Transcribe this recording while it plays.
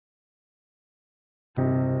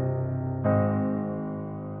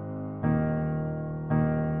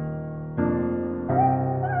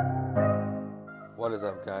What is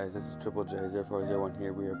up, guys? This is Triple J0401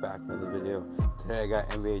 here. We are back with another video. Today I got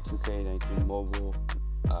NBA 2K19 Mobile,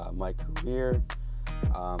 my career,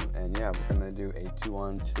 and yeah, we're gonna do a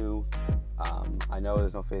 2-on-2. I know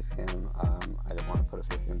there's no face cam. I didn't want to put a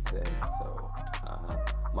face cam today, so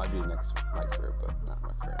might be next my career, but not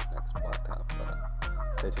my career. Next Blacktop, but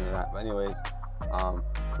stay tuned to that. But anyways,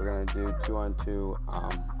 we're gonna do 2-on-2.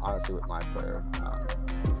 Obviously with Myplayer.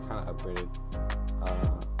 He's kind of upgraded,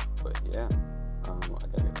 but yeah. I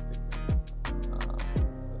gotta get a big man.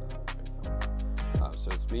 So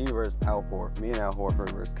it's me versus Al Horford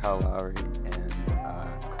versus Kyle Lowry and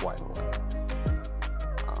Kawhi Leonard.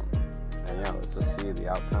 And yeah, let's just see the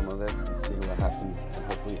outcome of this and see what happens, and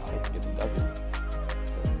hopefully I can get the W.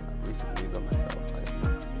 Because I recently by myself, I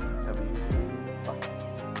have W's in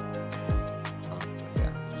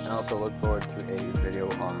yeah. And also look forward to a video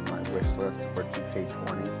on my wish list for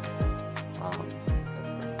 2K20.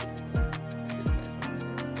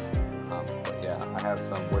 I have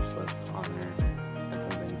some wish lists on there and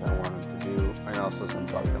some things I want him to do, and also some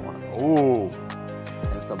bugs I want him.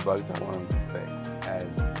 And some bugs I want him to fix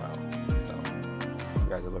as well. So if you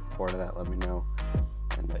guys are looking forward to that, let me know.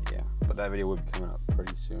 And yeah, but that video will be coming out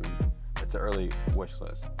pretty soon. It's an early wish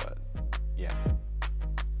list, but yeah.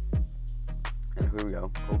 And here we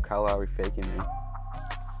go. Oh, Kyle Lowry faking me.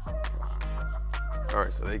 All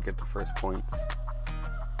right, so they get the first points.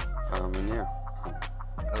 And yeah.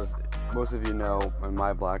 As most of you know, in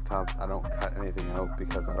my Blacktops, I don't cut anything out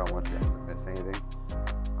because I don't want you guys to miss anything.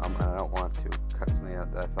 And I don't want to cut something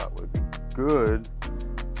out that I thought would be good.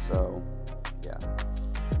 So, yeah.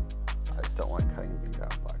 I just don't like cutting things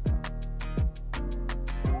out in Blacktop.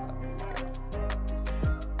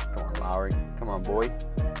 Come on, Lowry. Come on, boy.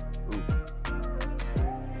 Ooh.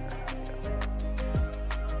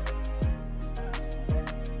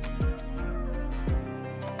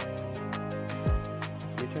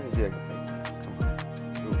 Trying to see if I can fake it. Come on.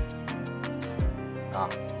 Ooh. Ah.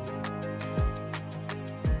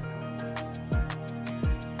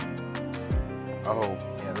 Oh,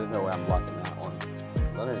 yeah, there's no way I'm blocking that one.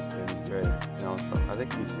 Leonard's been good, you know, so I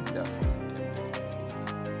think he should definitely be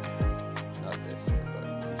NBA. Not this year, but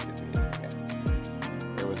he should be again.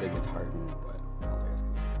 They would think it's Harden, but I don't think it's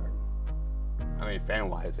going to be Harden. I mean,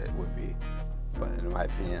 fan-wise, it would be, but in my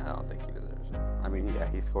opinion, I don't think he deserves it. I mean, yeah,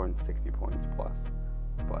 he's scoring 60 points plus.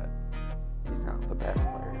 But he's not the best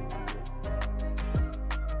player in the NBA.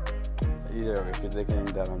 Either if you're thinking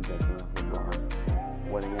that I'm thinking of LeBron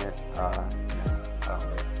winning it, no, I don't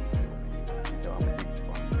think he's winning either. You know, I'm a huge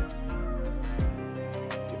LeBron fan.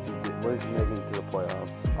 If he was making it to the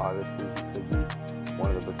playoffs, obviously he could be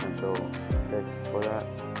one of the potential picks for that.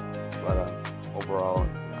 But overall,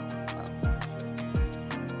 no, I don't think he should.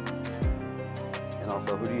 And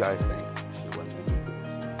also, who do you guys think should win MVP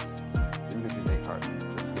this year? Even if you think Harden.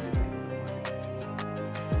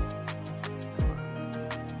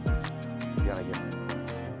 Gotta get some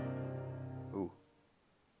points. Ooh.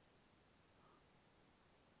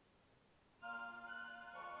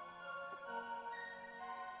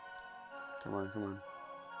 Come on, come on.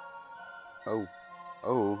 Oh.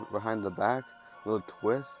 Oh, behind the back. Little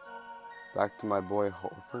twist. Back to my boy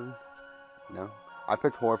Horford. No. I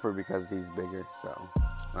picked Horford because he's bigger, so.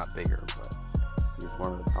 Not bigger, but he's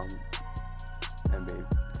one of the top NBA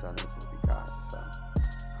centers that we got, so. I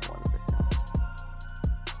want to pick him.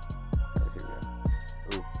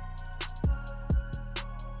 Ooh.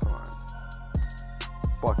 Come on.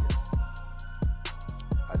 Buckets.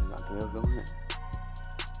 I did not think they were going in.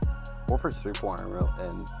 Horford's 3-pointer in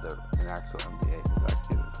actual NBA has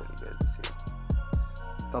actually been pretty good this year.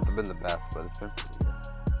 It's not been the best, but it's been pretty good.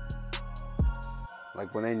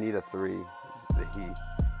 Like when they need a 3,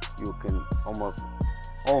 you can almost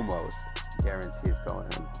guarantee it's going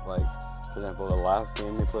in. Like, for example, the last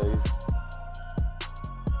game they played.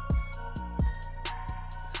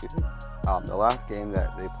 The last game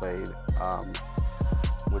that they played,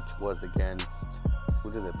 which was against,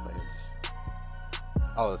 who did they play?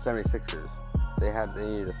 Oh, the 76ers. They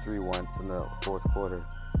needed a 3 once in the fourth quarter,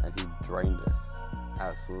 and he drained it.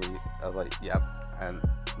 Absolutely. I was like, yep. And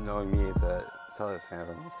knowing me as a Celtics fan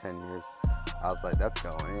for almost 10 years, I was like, that's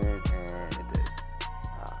going in, and it did.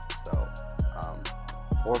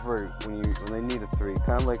 Horford, when they need a 3,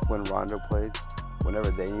 kind of like when Rondo played,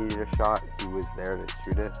 whenever they needed a shot, he was there to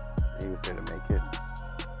shoot it. He was there to make it.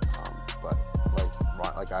 But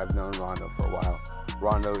like I've known Rondo for a while.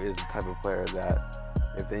 Rondo is the type of player that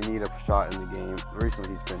if they need a shot in the game,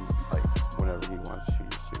 recently he's been like whenever he wants to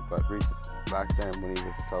shoot. But back then when he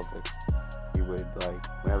was a Celtic, he would like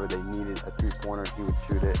whenever they needed a 3-pointer, he would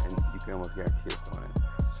shoot it, and you can almost guarantee it's going in.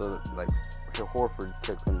 So like Horford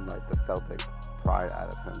took in like the Celtic pride out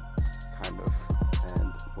of him, kind of.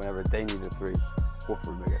 And whenever they need a 3,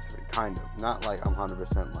 Wolford would make a 3, kind of. Not like I'm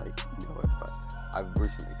 100% like knew it, but I've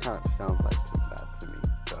recently kind of sounds like that to me.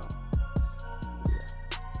 So yeah.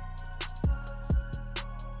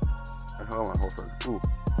 And hold on, Wolford. Ooh.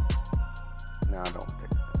 No, I don't want to take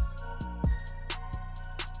that.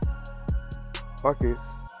 Buckets.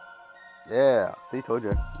 Yeah. See, told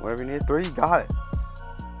you. Whenever you need a 3, you got it.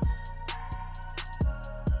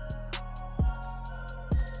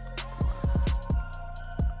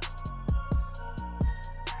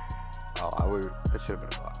 That should have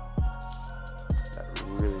been a block. That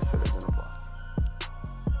really should have been a block.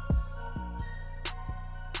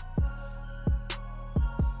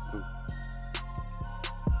 Ooh.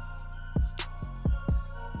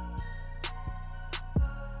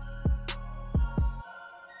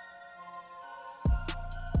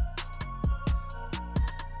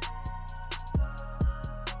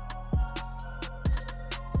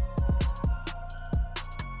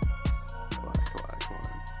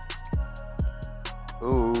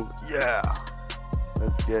 Ooh, yeah.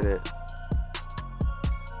 Let's get it.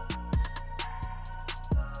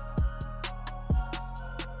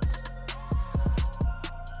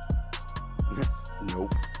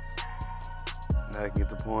 Nope. Now I can get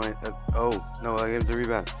the point. Oh, no, I get the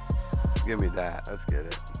rebound. Give me that. Let's get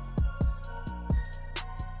it.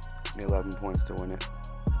 Need 11 points to win it.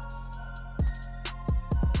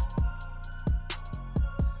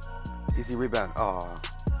 Easy rebound. Aw.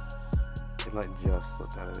 It like just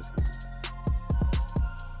slipped out of his hand.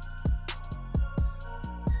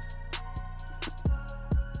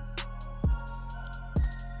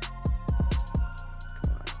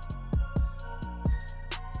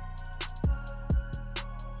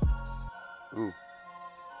 Ooh.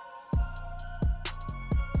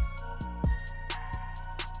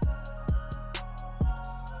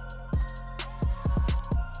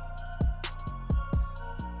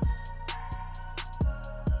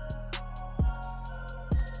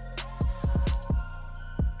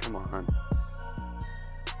 Come on.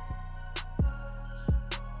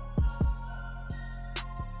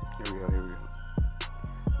 Here we go, here we go.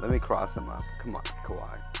 Let me cross him up. Come on,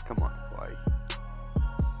 Kawhi. Come on, Kawhi.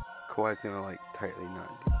 Kawhi's gonna like tightly nut.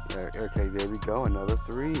 Yeah, okay, there we go. Another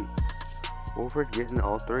 3. Wolford getting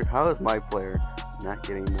all 3. How is Myplayer not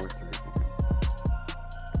getting more 3s than him?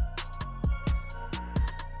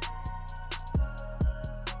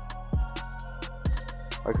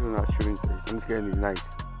 Why because I'm not shooting 3s? I'm just getting these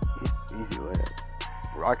nice, easy layups.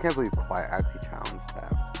 I can't believe Kawhi actually challenged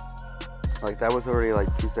that. Like, that was already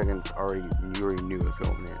like 2 seconds already, you already knew it was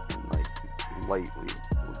going in. And like, lightly,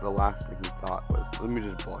 the last thing he thought was, let me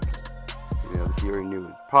just block it. You know, he already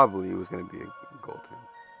knew probably it was going to be a goaltend.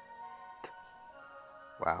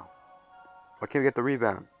 Wow. Why can't we get the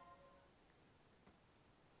rebound?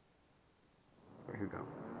 Here we go.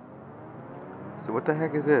 So what the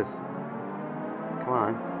heck is this? Come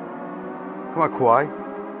on. Come on, Kawhi.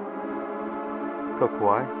 What's up,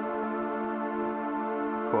 Kawhi?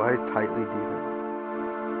 Kawhi's tightly defense.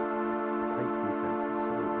 His tight defense is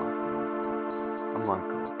so locked in. Come on,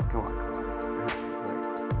 Kawhi. Come on, Kawhi. It's like,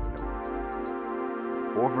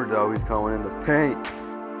 no. Wolford, though, he's coming in the paint.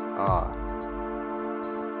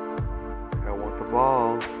 I want the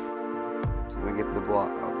ball. Let me get the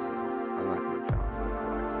block. Oh, I'm not going to challenge that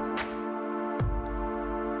Kawhi.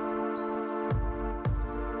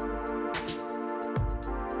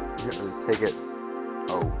 Yeah, let's take it.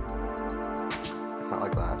 Oh. It's not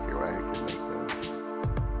like last year, right? I could make those.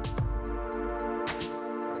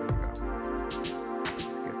 There we go.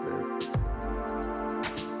 Let's get this.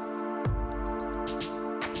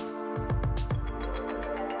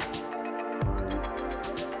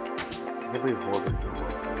 I can't believe Horford's doing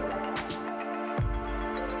most of it.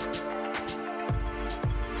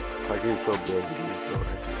 Like, he's so big, he can just go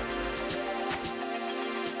right through.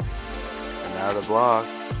 And now the block.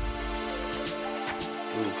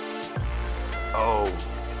 Ooh. Oh.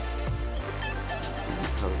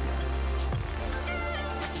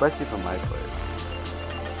 Especially from Myplayer.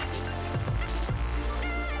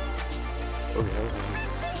 Okay.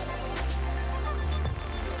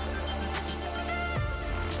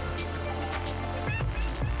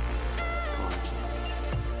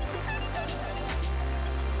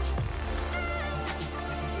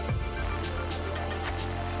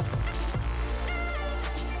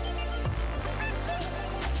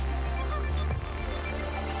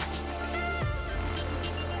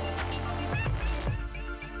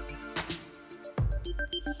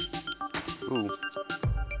 Ooh.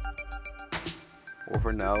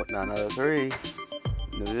 Over now, not another 3.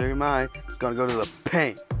 Neither am I. Just gonna go to the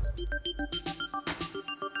paint.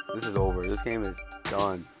 This is over. This game is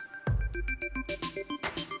done.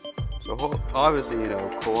 So obviously, you know,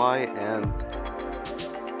 Kawhi and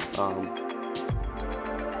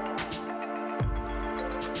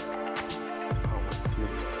what's his name?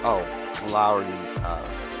 Oh, Lowry.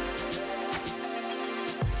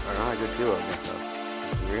 Are not a good duo against us.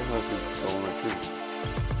 We're going to going like two.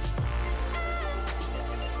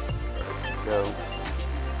 Go.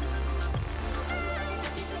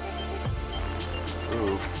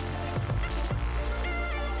 Ooh.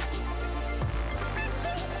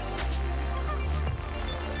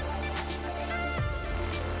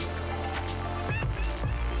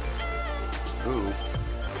 Ooh.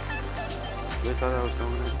 Really thought I was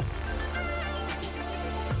going in.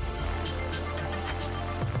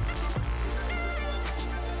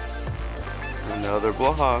 Another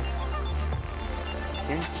block.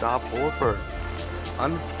 Can't stop Horford.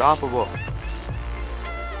 Unstoppable.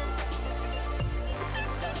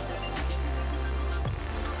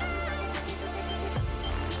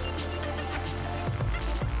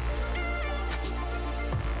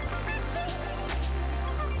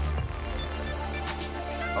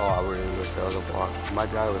 Oh, I really wish that was a block. If my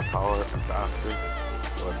guy was taller and faster, it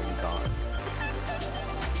would have been gone.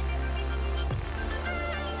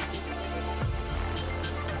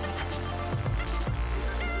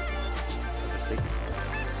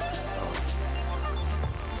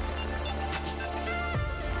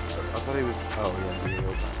 I thought he was. Oh, yeah, he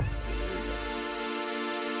opened.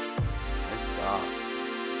 Nice stop.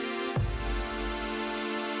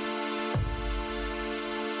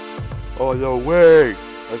 Oh, no way!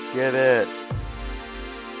 Let's get it.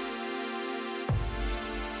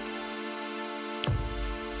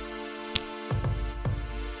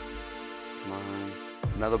 Come on.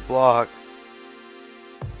 Another block.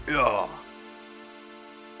 Yeah.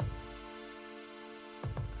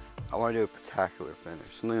 I want to do a spectacular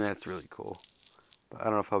finish. Something that's really cool. But I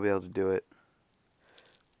don't know if I'll be able to do it.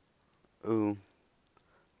 Ooh.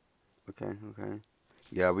 Okay, okay.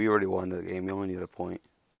 Yeah, we already won the game. We only need a point.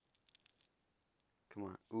 Come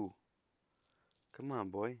on. Ooh. Come on,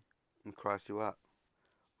 boy. I'm gonna cross you up.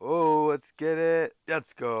 Oh, let's get it.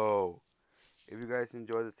 Let's go. If you guys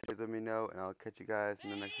enjoyed this, please let me know, and I'll catch you guys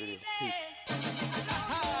in the next video. Peace.